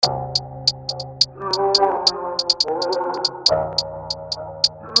My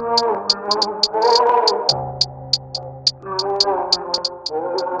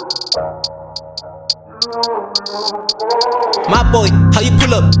boy, how you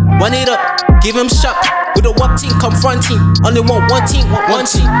pull up? Run it up, give him shock. With a WAP team, confront team. Only want one team, want one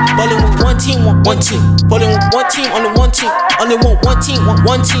team. Ballin' with one team, want one team. Ballin' with one team, only one team. Only want one team, want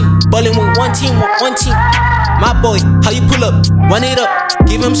one team. Ballin' with one team, want one team. My boy, how you pull up? Run it up,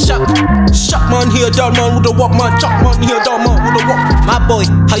 give him shock. Shock man here, down man with a WAP man. Shock man here, down man with a WAP. My boy,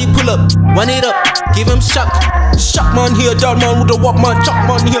 how you pull up? Run it up, give him shock. Shock man here, down man with a WAP man. Shock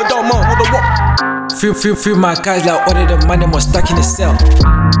man here, down man with a WAP. Free my guys like all of the money was stuck in the cell.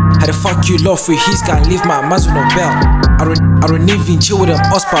 How the fuck you love free, he's gonna leave my mans with no bell. I don't even chill with them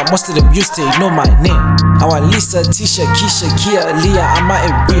us, but most of them used to ignore my name. I want Lisa, Tisha, Keisha, Kia, Leah, I'm my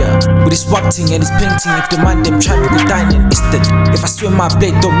area. With this WAP thing and this painting, if the man them try me go dining instant. If I swim my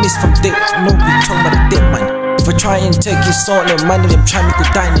blade, don't miss from day. No be talking about the dead man. If I try and take his soul, them man them try me go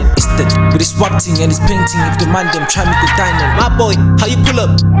dining instant. With this WAP thing and this painting, if the man them try me go dining. My boy, how you pull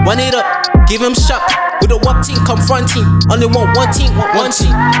up? Run it up, give him shock. With a WAP team, confront team. Only want one team, want one team.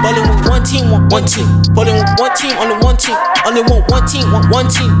 Ballin' with one team, want one team. Ballin' with one team, only one team. Only want one team, want one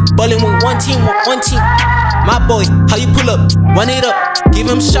team. Ballin' with one team, want one team. My boy, how you pull up? Run it up, give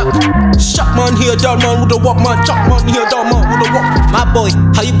him shock. Shock man here, down man with a WAP man. Shock man here, down man with a WAP. My boy,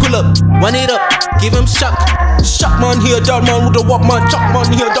 how you pull up? Run it up, give him shock. Shock man here, down man with a WAP man. Shock man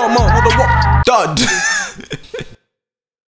here, down man with a WAP. Dud.